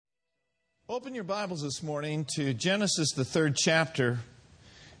Open your Bibles this morning to Genesis, the 3rd chapter,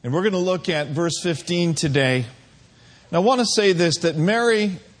 and we're going to look at verse 15 today. Now, I want to say this, that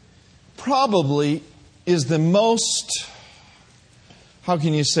Mary probably is the most,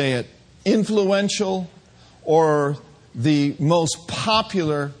 influential or the most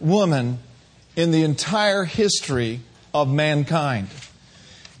popular woman in the entire history of mankind.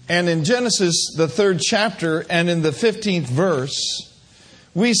 And in Genesis, the 3rd chapter, and in the 15th verse,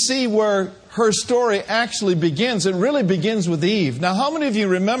 we see where her story actually begins. It really begins with Eve. Now, how many of you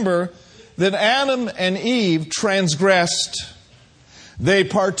remember that Adam and Eve transgressed? They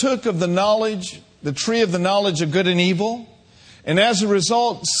partook of the tree of the knowledge of good and evil. And as a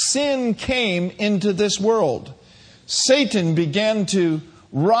result, sin came into this world. Satan began to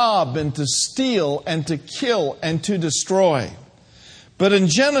rob and to steal and to kill and to destroy. But in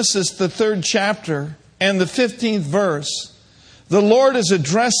Genesis, the 3rd chapter and the 15th verse, the Lord is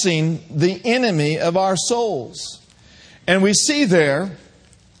addressing the enemy of our souls. And we see there,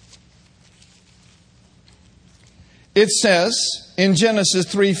 it says in Genesis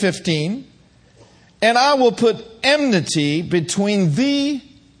 3:15, "And I will put enmity between thee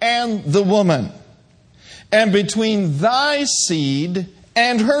and the woman, and between thy seed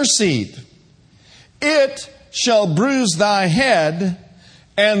and her seed. It shall bruise thy head,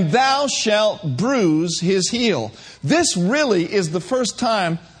 and thou shalt bruise his heel." This really is the first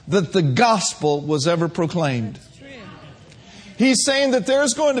time that the gospel was ever proclaimed. He's saying that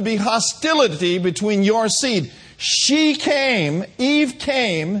there's going to be hostility between your seed. Eve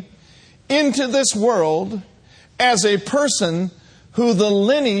came into this world as a person who the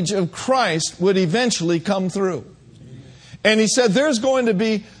lineage of Christ would eventually come through. And he said there's going to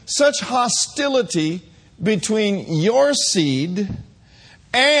be such hostility between your seed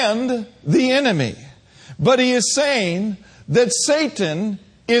and the enemy. But he is saying that Satan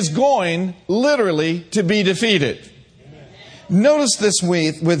is going literally to be defeated. Amen. Notice this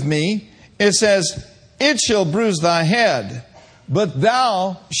with me. It says, "It shall bruise thy head, but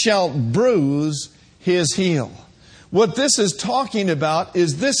thou shalt bruise his heel." What this is talking about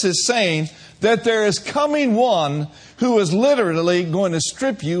is this is saying that there is coming one who is literally going to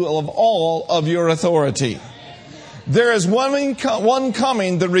strip you of all of your authority. There is one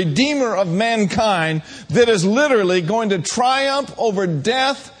coming, the Redeemer of mankind, that is literally going to triumph over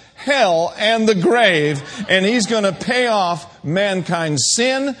death, hell, and the grave. And he's going to pay off mankind's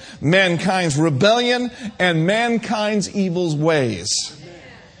sin, mankind's rebellion, and mankind's evil ways.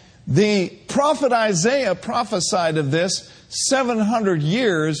 The prophet Isaiah prophesied of this 700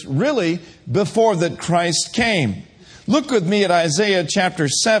 years, really, before that Christ came. Look with me at Isaiah chapter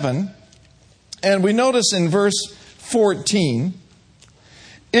 7, and we notice in verse 14,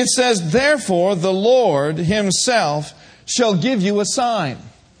 it says, "Therefore the Lord himself shall give you a sign.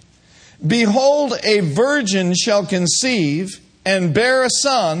 Behold, a virgin shall conceive and bear a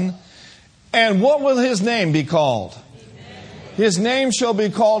son, and what will his name be called? His name shall be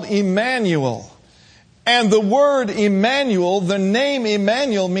called Emmanuel." And the word Emmanuel, the name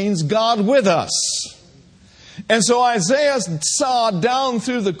Emmanuel, means God with us. And so Isaiah saw down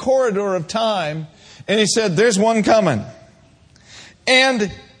through the corridor of time, and he said, there's one coming.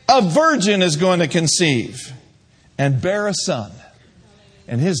 And a virgin is going to conceive and bear a son.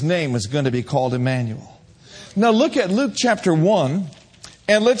 And his name is going to be called Emmanuel. Now look at Luke chapter 1.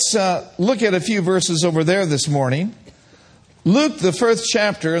 And let's look at a few verses over there this morning. Luke, the 1st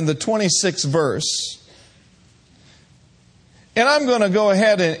chapter and the 26th verse. And I'm going to go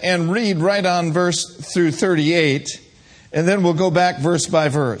ahead and read right on verse through 38. And then we'll go back verse by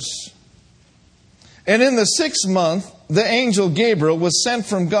verse. "And in the 6th month, the angel Gabriel was sent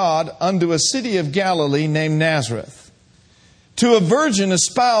from God unto a city of Galilee named Nazareth, to a virgin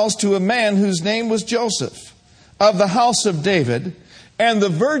espoused to a man whose name was Joseph, of the house of David, and the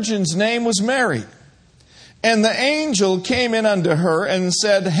virgin's name was Mary. And the angel came in unto her and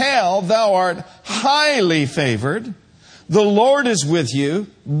said, Hail, thou art highly favored. The Lord is with you.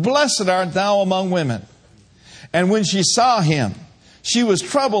 Blessed art thou among women. And when she saw him, she was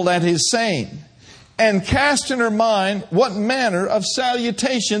troubled at his saying, and cast in her mind what manner of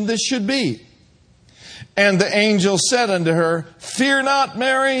salutation this should be. And the angel said unto her, Fear not,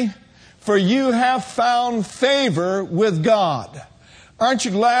 Mary, for you have found favor with God." Aren't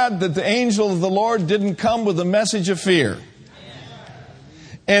you glad that the angel of the Lord didn't come with a message of fear?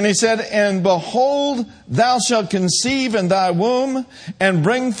 And he said, "And behold, thou shalt conceive in thy womb, and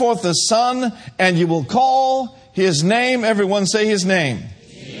bring forth a son, and you will call his name," everyone say his name.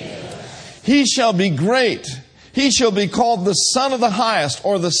 "He shall be great. He shall be called the Son of the Highest,"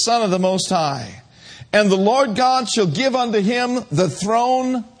 or the Son of the Most High. And the Lord God shall give unto him the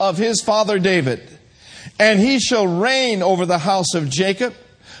throne of his father David. And he shall reign over the house of Jacob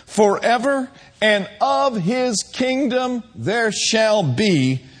forever, and of his kingdom there shall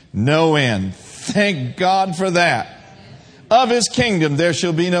be no end. Thank God for that. Of his kingdom there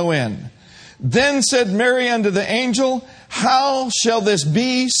shall be no end. Then said Mary unto the angel, How shall this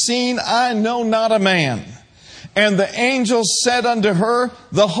be, seeing I know not a man? And the angel said unto her,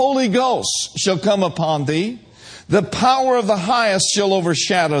 The Holy Ghost shall come upon thee. The power of the highest shall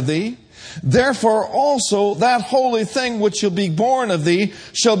overshadow thee. Therefore also that holy thing which shall be born of thee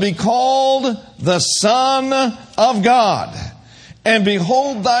shall be called the Son of God. And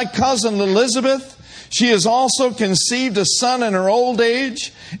behold, thy cousin Elizabeth, she has also conceived a son in her old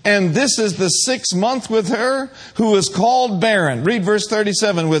age, and this is the 6th month with her, who is called barren. Read verse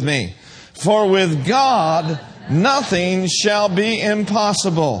 37 with me. For with God nothing shall be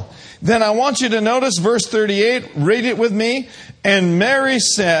impossible. Then I want you to notice verse 38. Read it with me. And Mary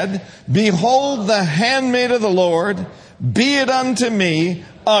said, Behold the handmaid of the Lord, be it unto me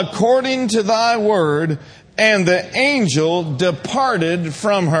according to thy word. And the angel departed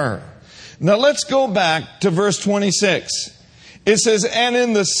from her. Now let's go back to verse 26. It says, And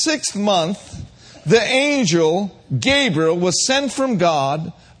in the 6th month, the angel Gabriel was sent from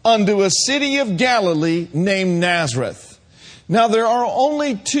God unto a city of Galilee named Nazareth. Now there are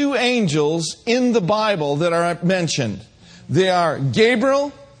only 2 angels in the Bible that are mentioned. They are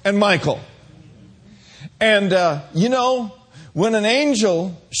Gabriel and Michael. And when an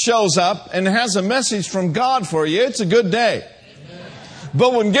angel shows up and has a message from God for you, it's a good day.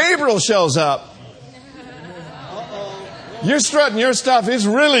 But when Gabriel shows up, you're strutting your stuff, it's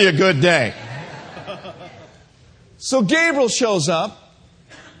really a good day. So Gabriel shows up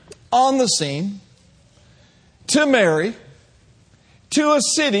on the scene to Mary, to a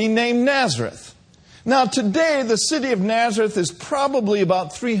city named Nazareth. Now today, the city of Nazareth is probably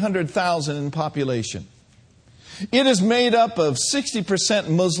about 300,000 in population. It is made up of 60%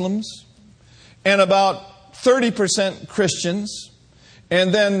 Muslims and about 30% Christians,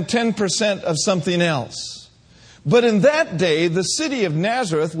 and then 10% of something else. But in that day, the city of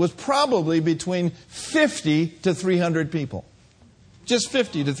Nazareth was probably between 50 to 300 people. Just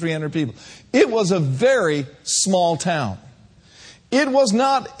 50 to 300 people. It was a very small town. It was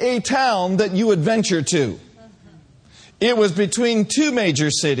not a town that you would venture to. It was between 2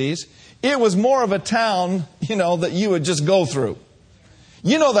 major cities. It was more of a town, that you would just go through.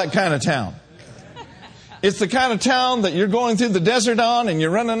 You know that kind of town. It's the kind of town that you're going through the desert on and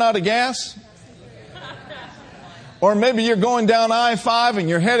you're running out of gas. Or maybe you're going down I-5 and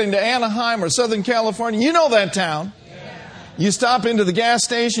you're heading to Anaheim or Southern California. You know that town. You stop into the gas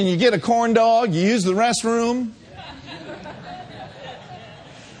station, you get a corn dog, you use the restroom.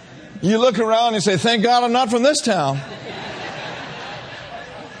 You look around and say, Thank God I'm not from this town.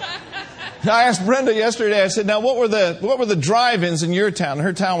 I asked Brenda yesterday, I said, Now what were the drive-ins in your town?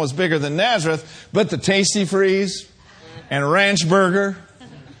 Her town was bigger than Nazareth, but the Tasty Freeze and Ranch Burger.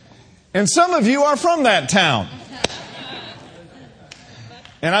 And some of you are from that town.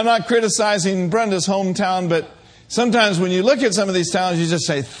 And I'm not criticizing Brenda's hometown, but sometimes when you look at some of these towns, you just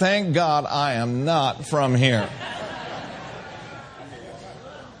say, Thank God I am not from here.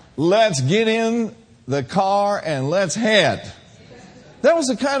 Let's get in the car and let's head. That was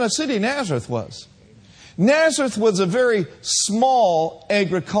the kind of city Nazareth was. Nazareth was a very small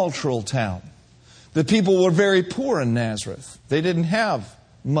agricultural town. The people were very poor in Nazareth. They didn't have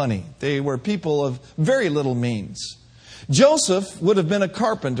money. They were people of very little means. Joseph would have been a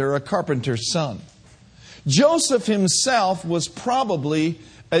carpenter's son. Joseph himself was probably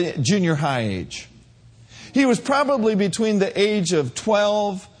a junior high age. He was probably between the age of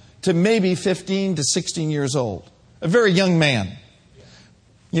 12 to maybe 15 to 16 years old. A very young man.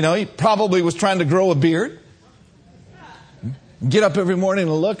 He probably was trying to grow a beard. Get up every morning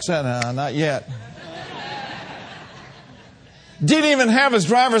and look, say, no, not yet. Didn't even have his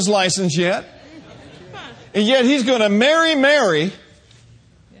driver's license yet. And yet he's going to marry Mary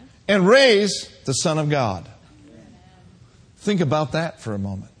and raise the Son of God. Think about that for a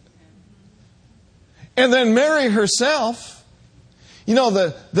moment. And then Mary herself,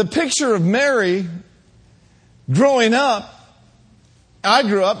 the picture of Mary growing up, I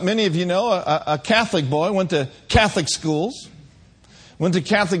grew up, many of you know, a Catholic boy, went to Catholic schools, went to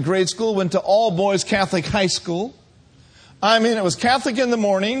Catholic grade school, went to all boys Catholic high school. It was Catholic in the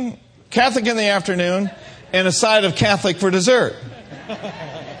morning, Catholic in the afternoon, and a side of Catholic for dessert.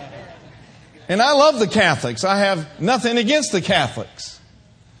 And I love the Catholics. I have nothing against the Catholics.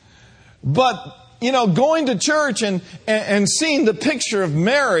 But going to church and seeing the picture of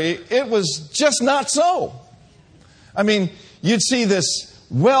Mary, it was just not so. I mean, you'd see this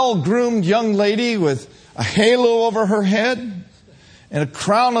well-groomed young lady with a halo over her head and a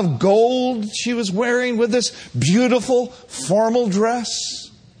crown of gold she was wearing with this beautiful formal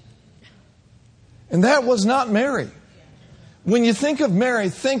dress. And that was not Mary. When you think of Mary,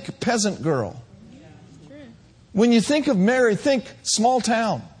 think peasant girl. When you think of Mary, think small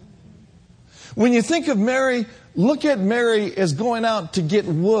town. When you think of Mary, look at Mary as going out to get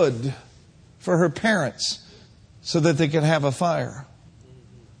wood for her parents so that they could have a fire.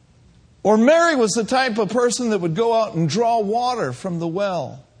 Or Mary was the type of person that would go out and draw water from the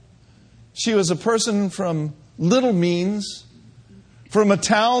well. She was a person from little means, from a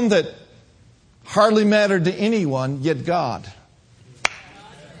town that hardly mattered to anyone, yet God.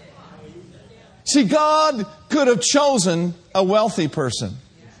 See, God could have chosen a wealthy person.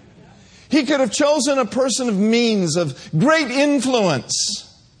 He could have chosen a person of means, of great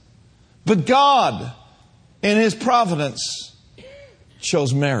influence. But God, in His providence,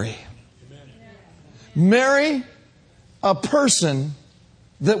 chose Mary. Mary, a person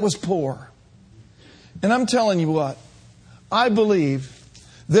that was poor. And I'm telling you what, I believe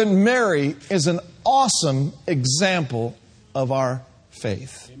that Mary is an awesome example of our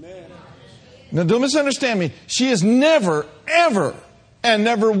faith. Amen. Now, don't misunderstand me. She is never, ever, and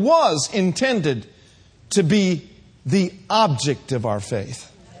never was intended to be the object of our faith.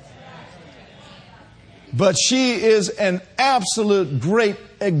 But she is an absolute great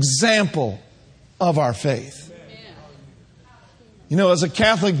example of our faith. As a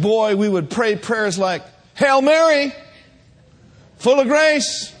Catholic boy, we would pray prayers like, Hail Mary, full of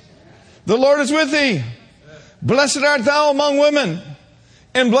grace, the Lord is with thee. Blessed art thou among women,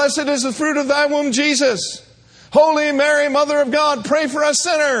 and blessed is the fruit of thy womb, Jesus. Holy Mary, Mother of God, pray for us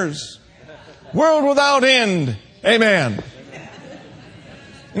sinners. World without end. Amen.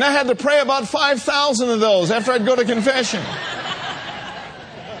 And I had to pray about 5,000 of those after I'd go to confession.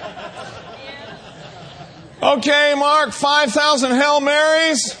 Okay, Mark, 5,000 Hail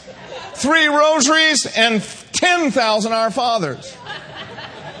Marys, 3 rosaries, and 10,000 Our Fathers.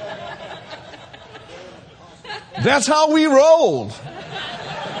 That's how we rolled.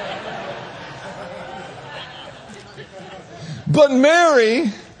 But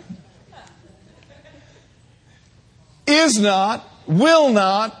Mary is not, will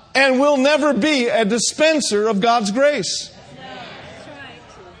not, and will never be a dispenser of God's grace.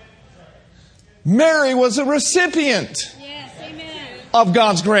 Mary was a recipient of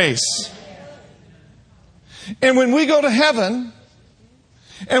God's grace. And when we go to heaven,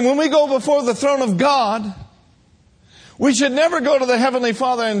 and when we go before the throne of God, we should never go to the Heavenly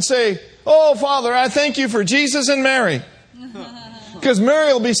Father and say, Oh, Father, I thank you for Jesus and Mary. Because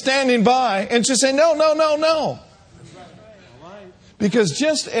Mary will be standing by and she'll say, No, no, no, no. Because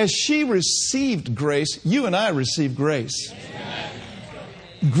just as she received grace, you and I received grace.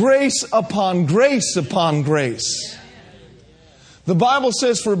 Grace upon grace upon grace. The Bible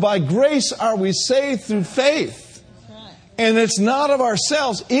says, for by grace are we saved through faith. And it's not of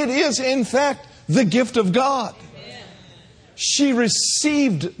ourselves. It is, in fact, the gift of God. She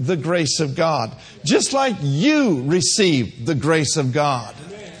received the grace of God, just like you received the grace of God.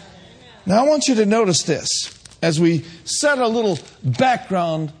 Now I want you to notice this as we set a little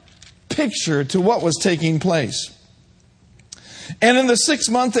background picture to what was taking place. And in the 6th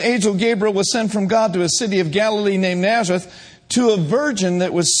month, the angel Gabriel was sent from God to a city of Galilee named Nazareth to a virgin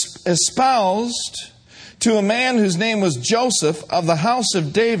that was espoused to a man whose name was Joseph of the house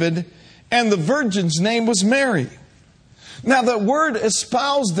of David, and the virgin's name was Mary. Now, the word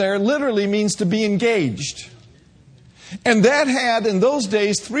espoused there literally means to be engaged. And that had, in those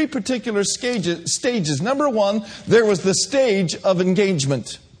days, 3 particular stages. Number 1, there was the stage of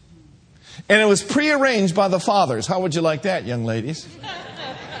engagement. And it was prearranged by the fathers. How would you like that, young ladies?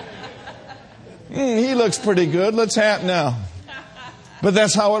 He looks pretty good. Let's have it now. But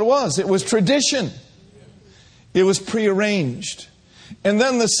that's how it was. It was tradition. It was prearranged. And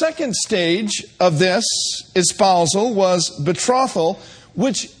then the second stage of this espousal was betrothal,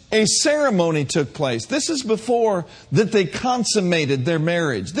 which a ceremony took place. This is before that they consummated their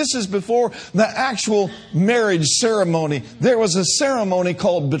marriage. This is before the actual marriage ceremony. There was a ceremony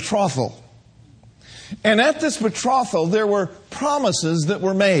called betrothal. And at this betrothal, there were promises that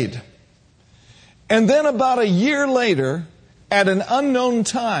were made. And then about a year later, at an unknown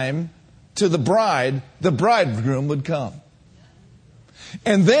time to the bride, the bridegroom would come.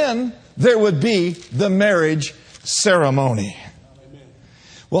 And then there would be the marriage ceremony.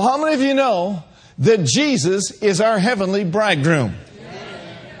 Well, how many of you know that Jesus is our heavenly bridegroom?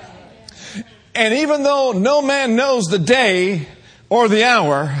 And even though no man knows the day or the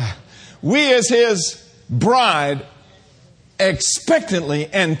hour, we as His bride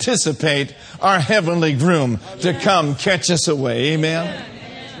expectantly anticipate our heavenly groom to come catch us away. Amen.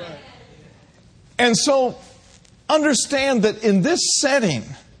 And so understand that in this setting,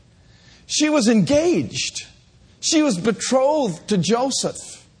 she was engaged. She was betrothed to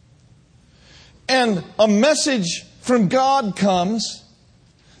Joseph. And a message from God comes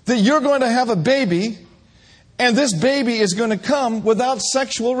that you're going to have a baby, and this baby is going to come without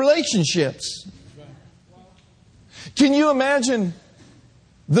sexual relationships. Can you imagine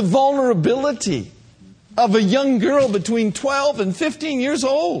the vulnerability of a young girl between 12 and 15 years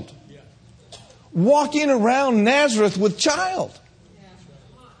old walking around Nazareth with child?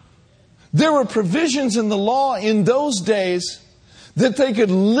 There were provisions in the law in those days that they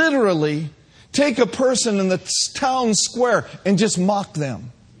could literally take a person in the town square and just mock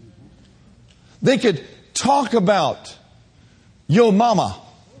them. They could talk about yo mama.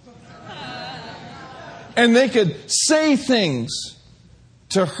 And they could say things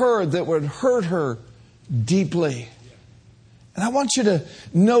to her that would hurt her deeply. And I want you to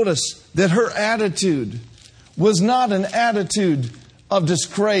notice that her attitude was not an attitude of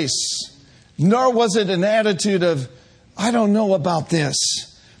disgrace, nor was it an attitude of, I don't know about this.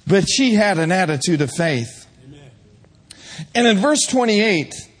 But she had an attitude of faith. Amen. And in verse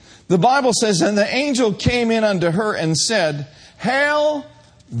 28, the Bible says, and the angel came in unto her and said, Hail,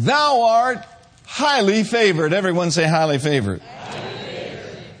 thou art highly favored. Everyone say highly favored. Highly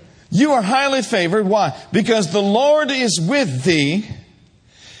favored. You are highly favored. Why? Because the Lord is with thee.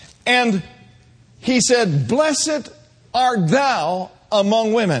 And He said, Blessed art thou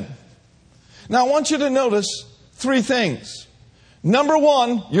among women. Now I want you to notice three things. Number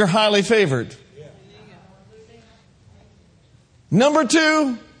one, you're highly favored. Number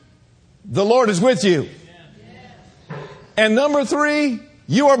two, the Lord is with you. And number three,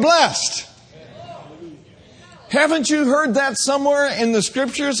 you are blessed. Haven't you heard that somewhere in the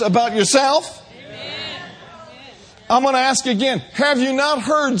Scriptures about yourself? I'm going to ask again. Have you not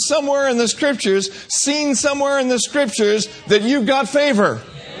heard somewhere in the Scriptures, seen somewhere in the Scriptures that you've got favor?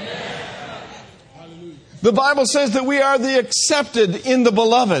 The Bible says that we are the accepted in the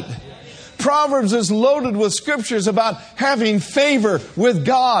beloved. Proverbs is loaded with scriptures about having favor with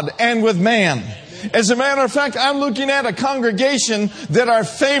God and with man. As a matter of fact, I'm looking at a congregation that are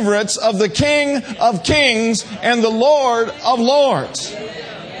favorites of the King of Kings and the Lord of Lords.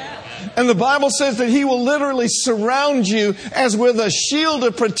 And the Bible says that He will literally surround you as with a shield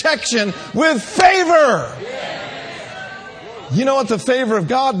of protection with favor. You know what the favor of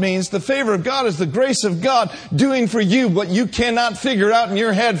God means? The favor of God is the grace of God doing for you what you cannot figure out in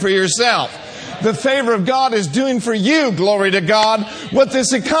your head for yourself. The favor of God is doing for you, glory to God, what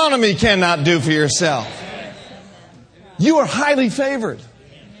this economy cannot do for yourself. You are highly favored.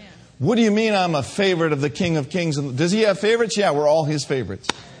 What do you mean I'm a favorite of the King of Kings? Does He have favorites? Yeah, we're all His favorites.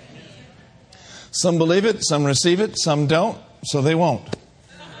 Some believe it, some receive it, some don't, so they won't.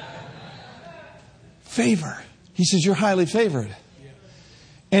 Favor. He says, you're highly favored.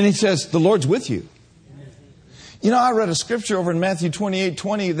 And He says, the Lord's with you. You know, I read a scripture over in Matthew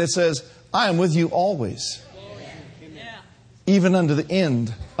 28:20 that says, I am with you always, even unto the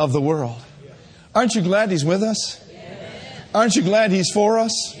end of the world. Aren't you glad He's with us? Aren't you glad He's for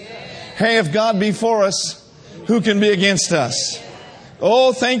us? Hey, if God be for us, who can be against us?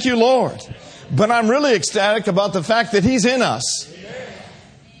 Oh, thank you, Lord. But I'm really ecstatic about the fact that He's in us.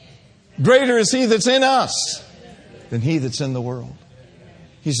 Greater is He that's in us than he that's in the world.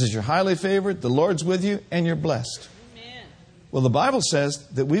 He says, you're highly favored, the Lord's with you, and you're blessed. Amen. Well, the Bible says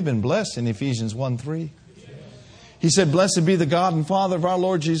that we've been blessed in Ephesians 1:3. He said, blessed be the God and Father of our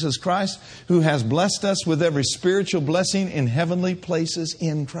Lord Jesus Christ, who has blessed us with every spiritual blessing in heavenly places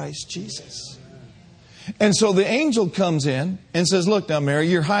in Christ Jesus. And so the angel comes in and says, look now, Mary,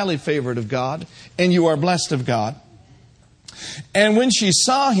 you're highly favored of God, and you are blessed of God. And when she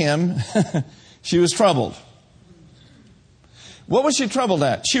saw Him, she was troubled. What was she troubled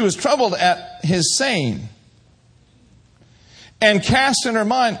at? She was troubled at His saying, and cast in her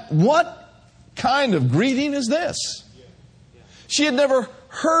mind, what kind of greeting is this? She had never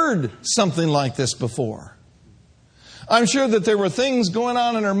heard something like this before. I'm sure that there were things going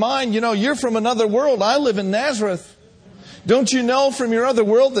on in her mind. You know, you're from another world. I live in Nazareth. Don't you know from your other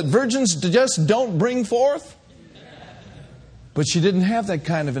world that virgins just don't bring forth? But she didn't have that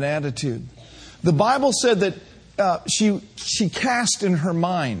kind of an attitude. The Bible said that she cast in her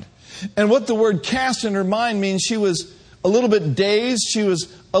mind. And what the word cast in her mind means, she was a little bit dazed. She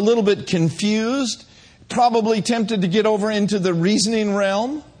was a little bit confused. Probably tempted to get over into the reasoning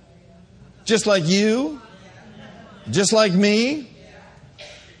realm. Just like you, just like me,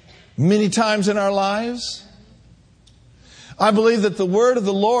 many times in our lives. I believe that the word of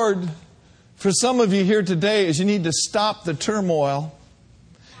the Lord for some of you here today is you need to stop the turmoil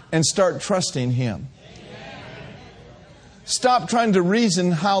and start trusting Him. Stop trying to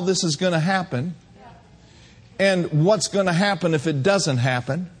reason how this is going to happen and what's going to happen if it doesn't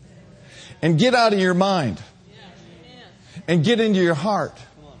happen. And get out of your mind and get into your heart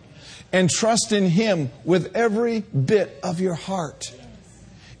and trust in Him with every bit of your heart.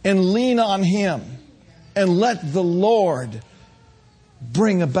 And lean on Him and let the Lord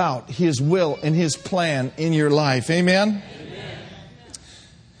bring about His will and His plan in your life. Amen? Amen.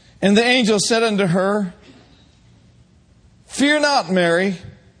 And the angel said unto her, Fear not, Mary,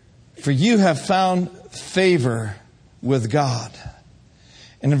 for you have found favor with God.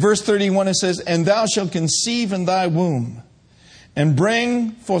 And in verse 31 it says, And thou shalt conceive in thy womb, and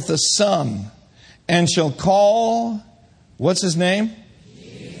bring forth a son, and shall call, what's his name?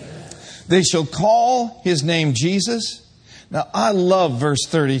 Jesus. They shall call his name Jesus. Now I love verse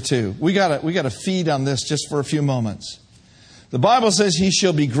 32. We gotta feed on this just for a few moments. The Bible says he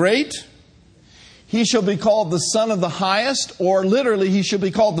shall be great. He shall be called the Son of the Highest, or literally he shall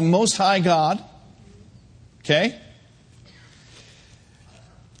be called the Most High God. Okay?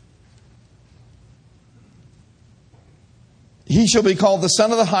 He shall be called the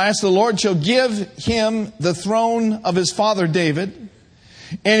Son of the Highest. The Lord shall give him the throne of his father David,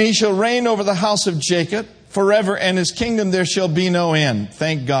 and he shall reign over the house of Jacob forever, and his kingdom there shall be no end.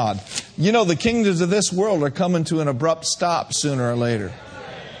 Thank God. You know, the kingdoms of this world are coming to an abrupt stop sooner or later.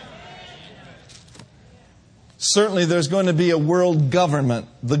 Certainly there's going to be a world government.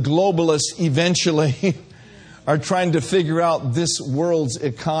 The globalists eventually are trying to figure out this world's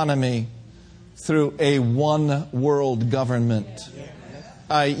economy through a one world government,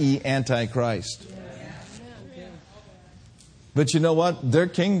 i.e. Antichrist. But you know what? Their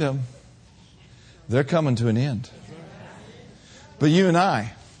kingdom, they're coming to an end. But you and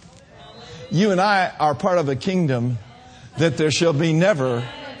I are part of a kingdom that there shall be never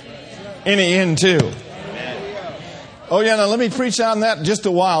any end to. Oh yeah, now let me preach on that just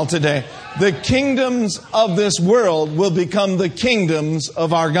a while today. The kingdoms of this world will become the kingdoms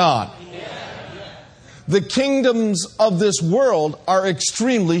of our God. The kingdoms of this world are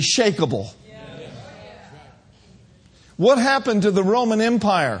extremely shakeable. What happened to the Roman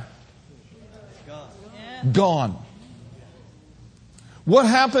Empire? Gone. What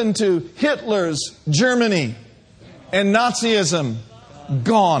happened to Hitler's Germany and Nazism?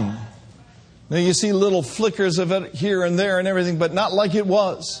 Gone. Now you see little flickers of it here and there and everything, but not like it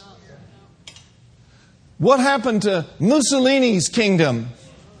was. What happened to Mussolini's kingdom?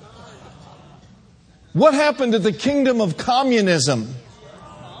 What happened to the kingdom of communism?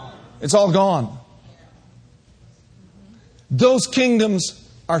 It's all gone. Those kingdoms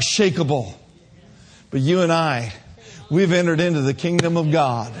are shakeable. But you and I, we've entered into the kingdom of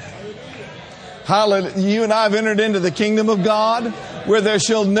God. Hallelujah. You and I have entered into the kingdom of God where there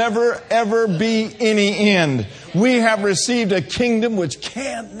shall never, ever be any end. We have received a kingdom which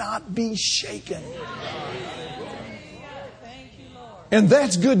cannot be shaken. And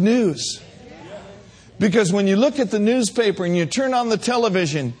that's good news. Because when you look at the newspaper and you turn on the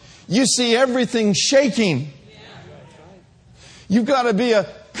television, you see everything shaking. You've got to be a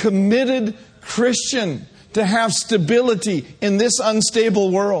committed Christian to have stability in this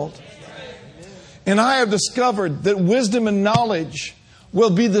unstable world. And I have discovered that wisdom and knowledge will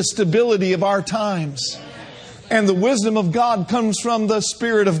be the stability of our times. And the wisdom of God comes from the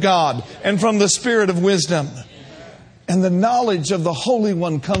Spirit of God and from the Spirit of wisdom. And the knowledge of the Holy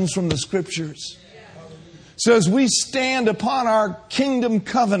One comes from the Scriptures. So as we stand upon our kingdom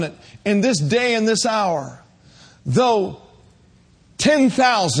covenant in this day and this hour, though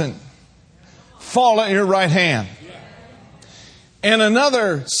 10,000 fall at your right hand, and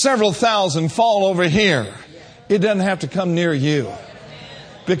another several thousand fall over here, it doesn't have to come near you.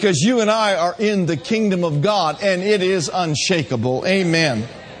 Because you and I are in the kingdom of God, and it is unshakable. Amen.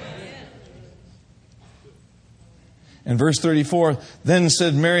 In verse 34, Then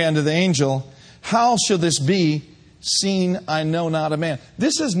said Mary unto the angel, How shall this be, seeing I know not a man?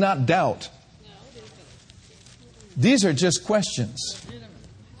 This is not doubt. These are just questions.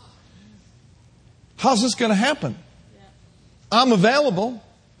 How's this going to happen? I'm available.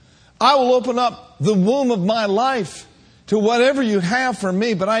 I will open up the womb of my life to whatever you have for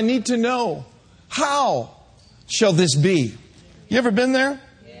me, but I need to know, how shall this be? You ever been there?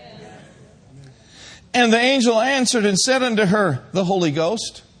 Yes. And the angel answered and said unto her, the Holy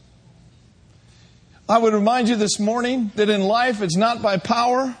Ghost. I would remind you this morning that in life it's not by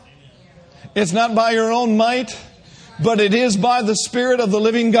power, It's not by your own might, but it is by the Spirit of the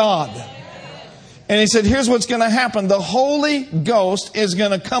living God. And he said, here's what's going to happen. The Holy Ghost is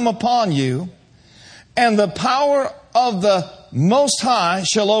going to come upon you, and the power of the Most High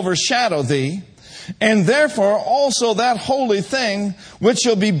shall overshadow thee. And therefore also that holy thing which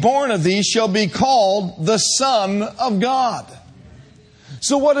shall be born of thee shall be called the Son of God.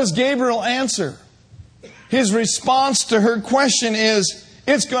 So what does Gabriel answer? His response to her question is,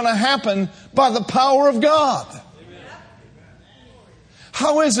 it's going to happen by the power of God.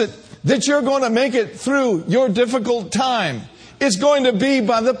 How is it that you're going to make it through your difficult time? It's going to be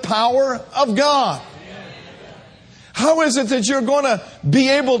by the power of God. How is it that you're going to be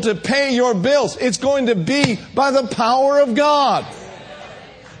able to pay your bills? It's going to be by the power of God.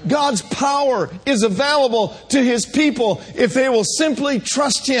 God's power is available to His people if they will simply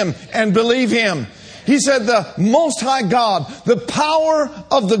trust Him and believe Him. He said the Most High God, the power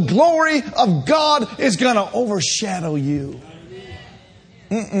of the glory of God is going to overshadow you.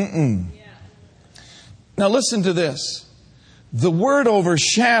 Now listen to this. The word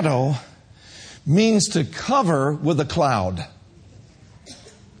overshadow means to cover with a cloud.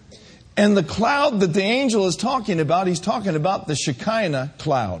 And the cloud that the angel is talking about, he's talking about the Shekinah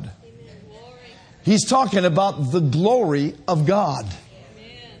cloud. He's talking about the glory of God.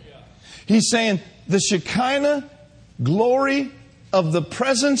 He's saying the Shekinah glory of the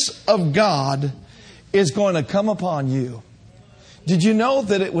presence of God is going to come upon you. Did you know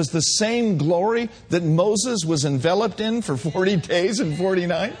that it was the same glory that Moses was enveloped in for 40 days and 40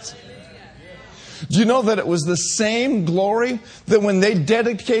 nights? Do you know that it was the same glory that when they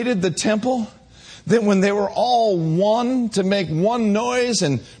dedicated the temple, that when they were all one to make one noise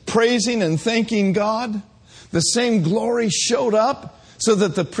and praising and thanking God, the same glory showed up so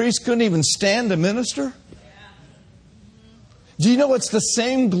that the priest couldn't even stand to minister? Do you know it's the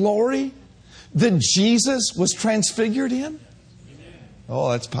same glory that Jesus was transfigured in? Oh,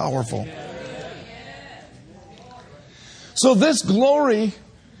 that's powerful. So this glory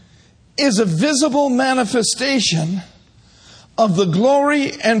is a visible manifestation of the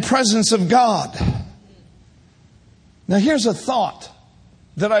glory and presence of God. Now here's a thought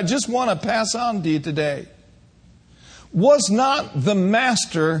that I just want to pass on to you today. Was not the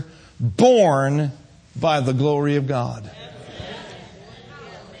Master born by the glory of God?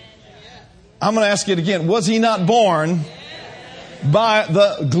 I'm going to ask it again. Was He not born by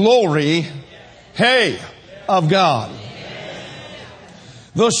the glory, of God?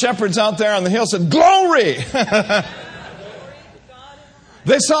 Those shepherds out there on the hill said, glory!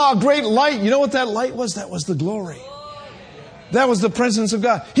 They saw a great light. You know what that light was? That was the glory. That was the presence of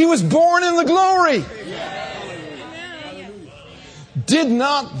God. He was born in the glory. Did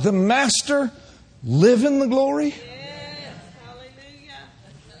not the Master live in the glory?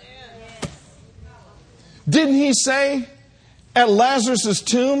 Didn't He say at Lazarus'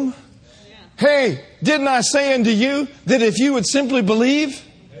 tomb, hey, didn't I say unto you that if you would simply believe,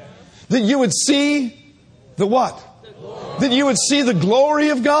 that you would see the what? That you would see the glory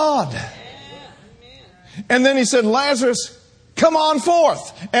of God. And then He said, Lazarus, come on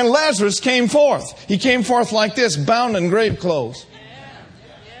forth. And Lazarus came forth. He came forth like this, bound in grave clothes.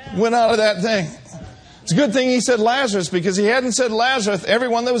 Went out of that thing. It's a good thing He said Lazarus, because He hadn't said Lazarus,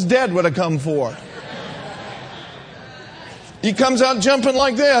 everyone that was dead would have come forth. He comes out jumping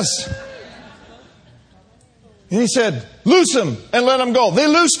like this. And He said, loose him and let him go. They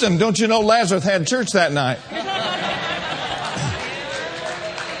loosed him. Don't you know Lazarus had church that night?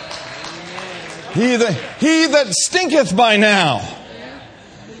 He that stinketh by now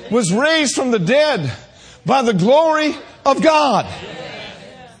was raised from the dead by the glory of God.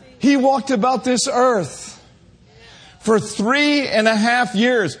 He walked about this earth for 3.5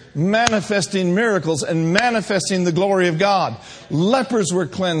 years, manifesting miracles and manifesting the glory of God. Lepers were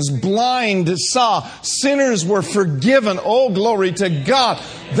cleansed, blind saw, sinners were forgiven. Oh, glory to God.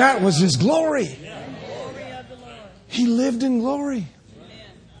 That was His glory. He lived in glory.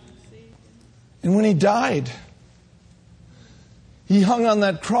 And when He died, He hung on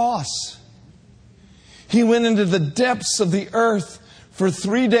that cross. He went into the depths of the earth for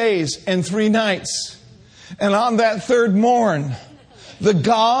 3 days and 3 nights. And on that third morn, the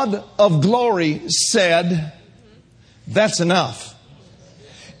God of glory said, that's enough.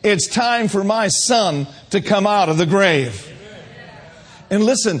 It's time for my Son to come out of the grave. And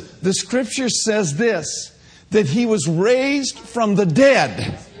listen, the Scripture says this, that He was raised from the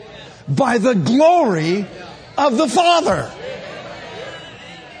dead by the glory of the Father.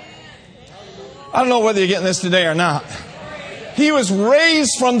 I don't know whether you're getting this today or not. He was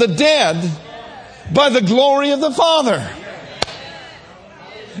raised from the dead by the glory of the Father.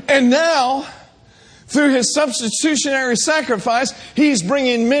 And now, through His substitutionary sacrifice, He's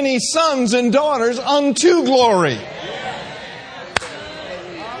bringing many sons and daughters unto glory.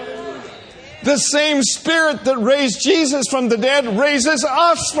 The same Spirit that raised Jesus from the dead raises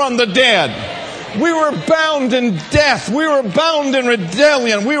us from the dead. We were bound in death. We were bound in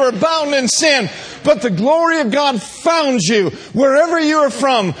rebellion. We were bound in sin. But the glory of God found you wherever you are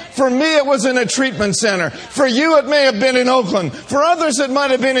from. For me, it was in a treatment center. For you, it may have been in Oakland. For others, it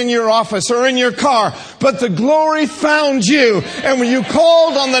might have been in your office or in your car. But the glory found you. And when you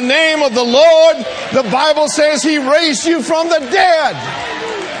called on the name of the Lord, the Bible says He raised you from the dead.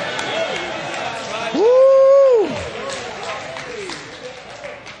 Woo!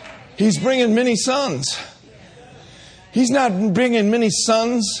 He's bringing many sons. He's not bringing many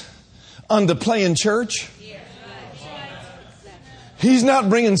sons unto play in church. He's not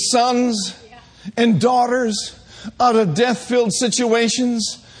bringing sons and daughters out of death-filled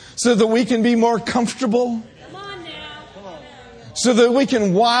situations so that we can be more comfortable, so that we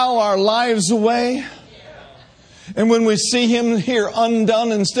can while our lives away. And when we see Him here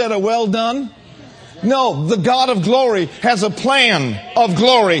undone instead of well done, no, the God of glory has a plan of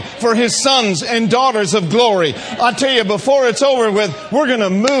glory for His sons and daughters of glory. I tell you, before it's over with, we're going to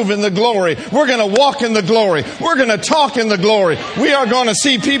move in the glory. We're going to walk in the glory. We're going to talk in the glory. We are going to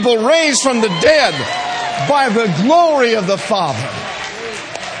see people raised from the dead by the glory of the Father.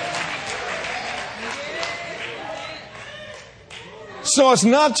 So it's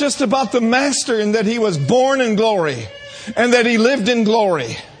not just about the Master in that He was born in glory and that He lived in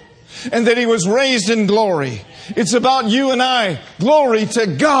glory and that He was raised in glory. It's about you and I. Glory to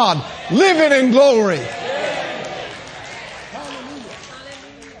God. Living in glory.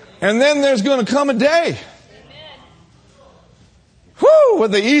 And then there's going to come a day where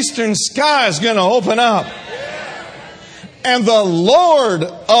the eastern sky is going to open up. And the Lord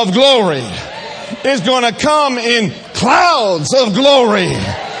of glory is going to come in clouds of glory.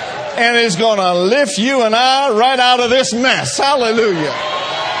 And is going to lift you and I right out of this mess. Hallelujah.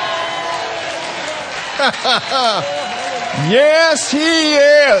 Yes, He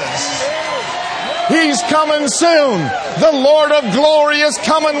is. He's coming soon. The Lord of glory is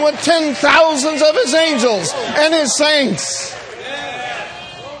coming with 10,000s of His angels and His saints.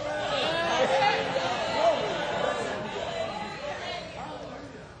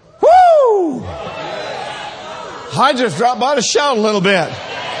 Woo! I just dropped by to shout a little bit.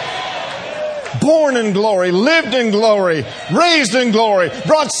 Born in glory, lived in glory, raised in glory,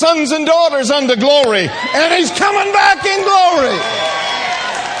 brought sons and daughters unto glory, and He's coming back in glory.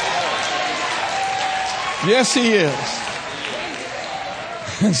 Yes, He is.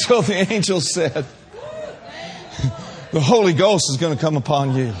 And so the angel said, the Holy Ghost is going to come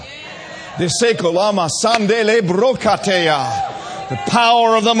upon you. The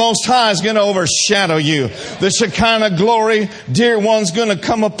power of the Most High is going to overshadow you. The Shekinah glory, dear one's going to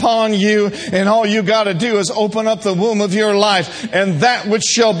come upon you. And all you got to do is open up the womb of your life. And that which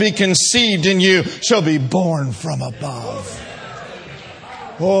shall be conceived in you shall be born from above.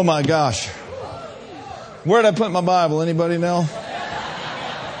 Oh my gosh. Where did I put my Bible? Anybody know?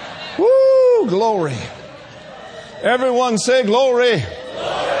 Woo! Glory. Everyone say glory.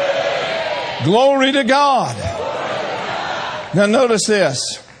 Glory, glory to God. Now notice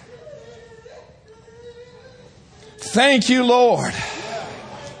this. Thank you, Lord.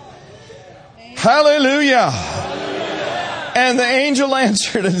 Hallelujah. And the angel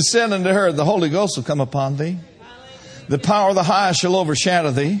answered and said unto her, the Holy Ghost will come upon thee. The power of the highest shall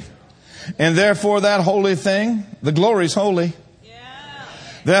overshadow thee. And therefore that holy thing, the glory is holy.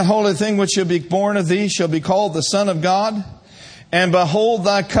 That holy thing which shall be born of thee shall be called the Son of God. And behold,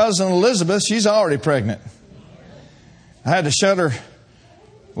 thy cousin Elizabeth, she's already pregnant. I had to shut her,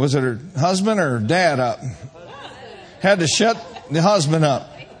 was it her husband or her dad up? Had to shut the husband up.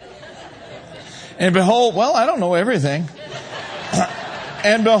 And behold, well, I don't know everything.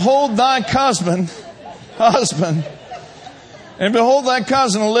 And behold thy husband, and behold thy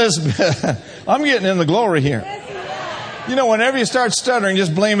cousin Elizabeth. I'm getting in the glory here. You know, whenever you start stuttering,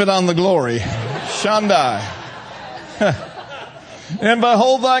 just blame it on the glory. Shandai. And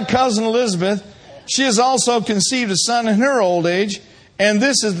behold thy cousin Elizabeth, she has also conceived a son in her old age, and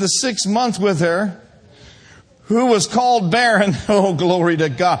this is the 6th month with her, who was called barren. Oh, glory to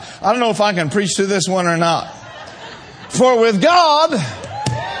God. I don't know if I can preach to this one or not. For with God.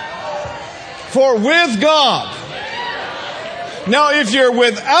 Now, if you're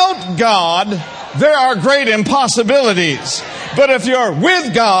without God, there are great impossibilities. But if you're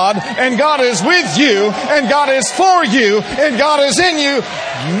with God, and God is with you, and God is for you, and God is in you,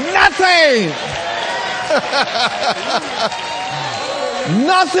 nothing.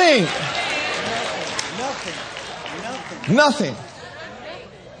 Nothing. Nothing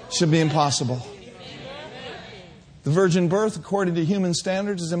should be impossible. The virgin birth, according to human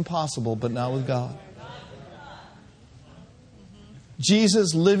standards, is impossible, but not with God.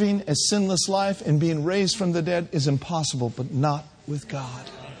 Jesus living a sinless life and being raised from the dead is impossible, but not with God.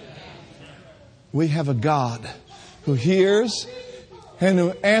 We have a God who hears and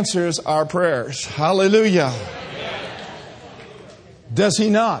who answers our prayers. Hallelujah. Does He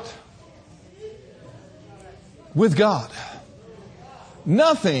not? With God.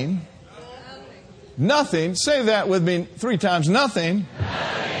 Nothing, say that with me 3 times, nothing.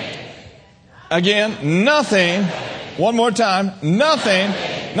 Again, nothing. One more time,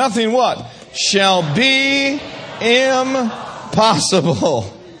 nothing what? Shall be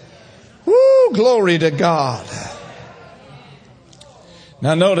impossible. Woo, glory to God.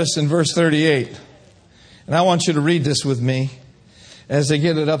 Now notice in verse 38, and I want you to read this with me as they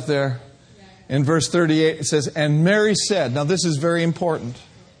get it up there. In verse 38, it says, and Mary said, now this is very important.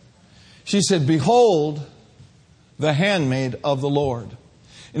 She said, behold, the handmaid of the Lord.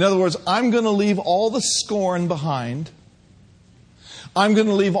 In other words, I'm going to leave all the scorn behind. I'm going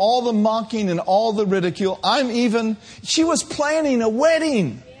to leave all the mocking and all the ridicule. She was planning a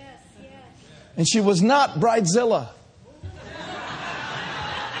wedding. And she was not Bridezilla.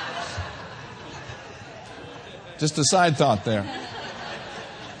 Just a side thought there.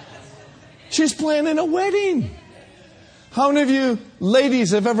 She's planning a wedding. How many of you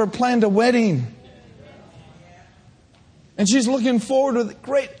ladies have ever planned a wedding? And she's looking forward with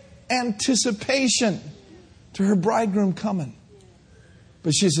great anticipation to her bridegroom coming.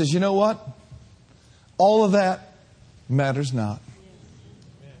 But she says, you know what? All of that matters not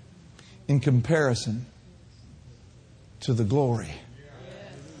in comparison to the glory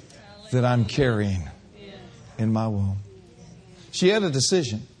that I'm carrying in my womb. She had a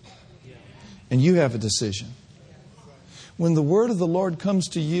decision. And you have a decision. When the word of the Lord comes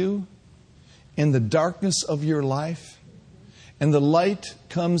to you in the darkness of your life, and the light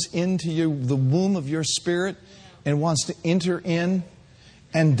comes into the womb of your spirit and wants to enter in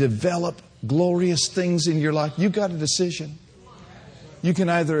and develop glorious things in your life, you've got a decision. You can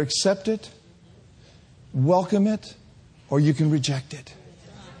either accept it, welcome it, or you can reject it.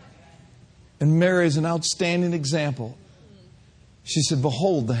 And Mary is an outstanding example. She said,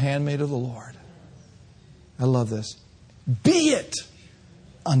 behold, the handmaid of the Lord. I love this. Be it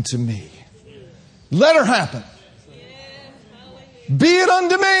unto me. Let her happen. Be it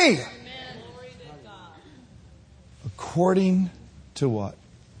unto me. According to what?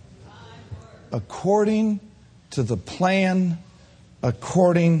 According to the plan,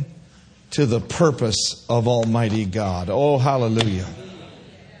 according to the purpose of Almighty God. Oh, hallelujah.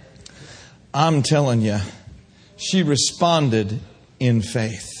 I'm telling you, she responded in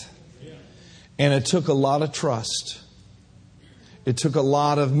faith. And it took a lot of trust. It took a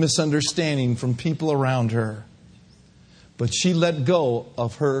lot of misunderstanding from people around her. But she let go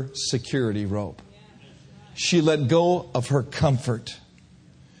of her security rope. She let go of her comfort.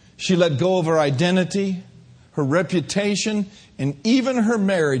 She let go of her identity, her reputation, and even her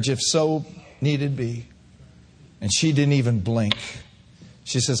marriage, if so needed be. And she didn't even blink.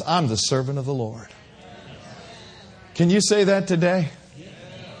 She says, I'm the servant of the Lord. Can you say that today?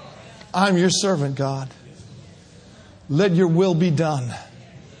 I'm your servant, God. Let your will be done.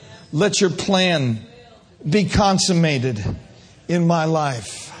 Let your plan be consummated in my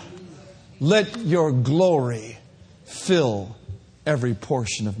life. Let your glory fill every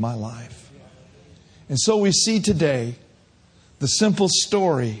portion of my life. And so we see today the simple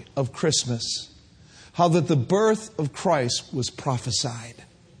story of Christmas. How that the birth of Christ was prophesied.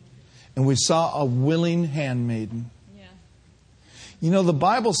 And we saw a willing handmaiden. You know, the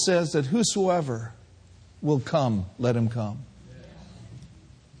Bible says that whosoever will come, let him come.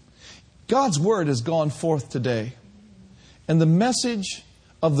 God's word has gone forth today. And the message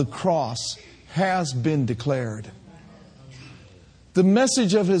of the cross has been declared. The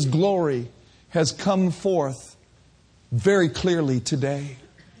message of His glory has come forth very clearly today.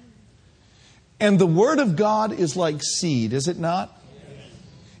 And the Word of God is like seed, is it not?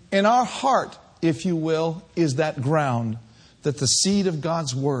 And our heart, if you will, is that ground that the seed of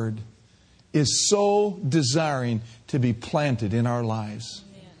God's Word is so desiring to be planted in our lives.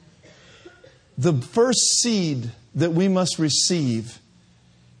 The first seed that we must receive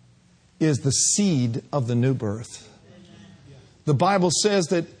is the seed of the new birth. The Bible says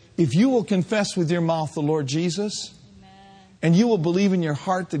that if you will confess with your mouth the Lord Jesus, and you will believe in your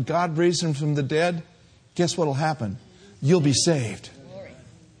heart that God raised Him from the dead, guess what will happen? You'll be saved.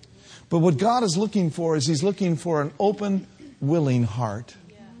 But what God is looking for is He's looking for an open, willing heart.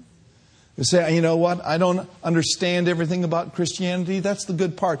 You say, you know what? I don't understand everything about Christianity. That's the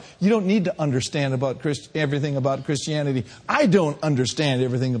good part. You don't need to understand about everything about Christianity. I don't understand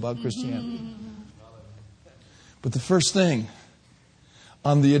everything about Christianity. But the first thing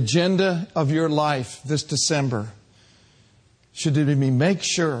on the agenda of your life this December should be make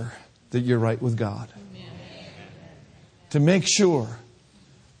sure that you're right with God. To make sure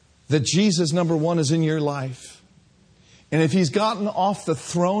that Jesus, number one, is in your life. And if He's gotten off the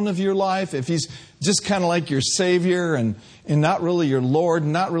throne of your life, if He's just kind of like your Savior and not really your Lord,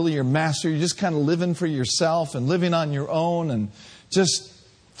 not really your Master, you're just kind of living for yourself and living on your own, and just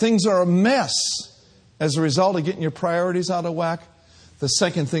things are a mess as a result of getting your priorities out of whack, the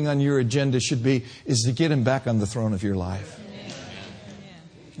second thing on your agenda should be is to get Him back on the throne of your life.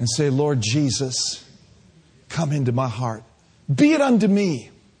 And say, Lord Jesus, come into my heart. Be it unto me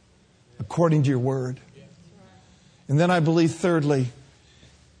according to your word. And then I believe, thirdly,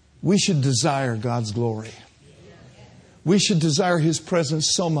 we should desire God's glory. We should desire His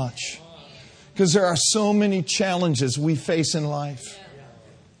presence so much. Because there are so many challenges we face in life.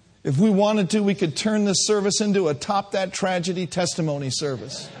 If we wanted to, we could turn this service into a Top That Tragedy testimony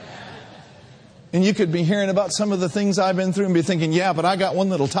service. And you could be hearing about some of the things I've been through and be thinking, yeah, but I got one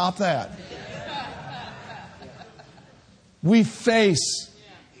that'll top that. We face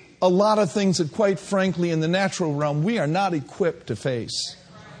a lot of things that, quite frankly, in the natural realm, we are not equipped to face.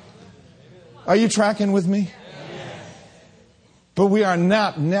 Are you tracking with me? But we are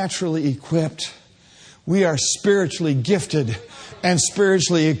not naturally equipped. We are spiritually gifted and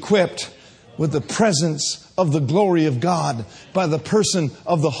spiritually equipped with the presence of the glory of God by the person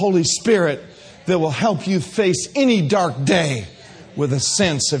of the Holy Spirit that will help you face any dark day with a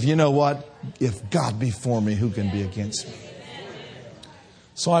sense of, you know what? If God be for me, who can be against me?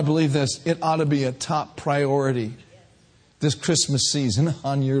 So I believe this. It ought to be a top priority this Christmas season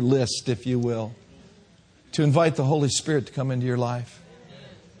on your list, if you will, to invite the Holy Spirit to come into your life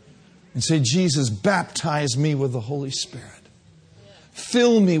and say, Jesus, baptize me with the Holy Spirit.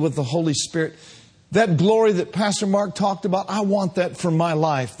 Fill me with the Holy Spirit. That glory that Pastor Mark talked about, I want that for my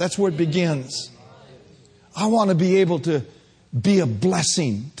life. That's where it begins. I want to be able to be a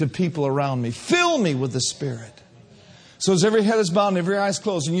blessing to people around me. Fill me with the Spirit. So as every head is bowed and every eye is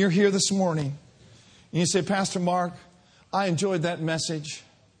closed, and you're here this morning, and you say, Pastor Mark, I enjoyed that message.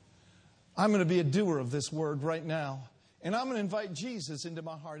 I'm going to be a doer of this word right now. And I'm going to invite Jesus into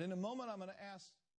my heart. In a moment, I'm going to ask...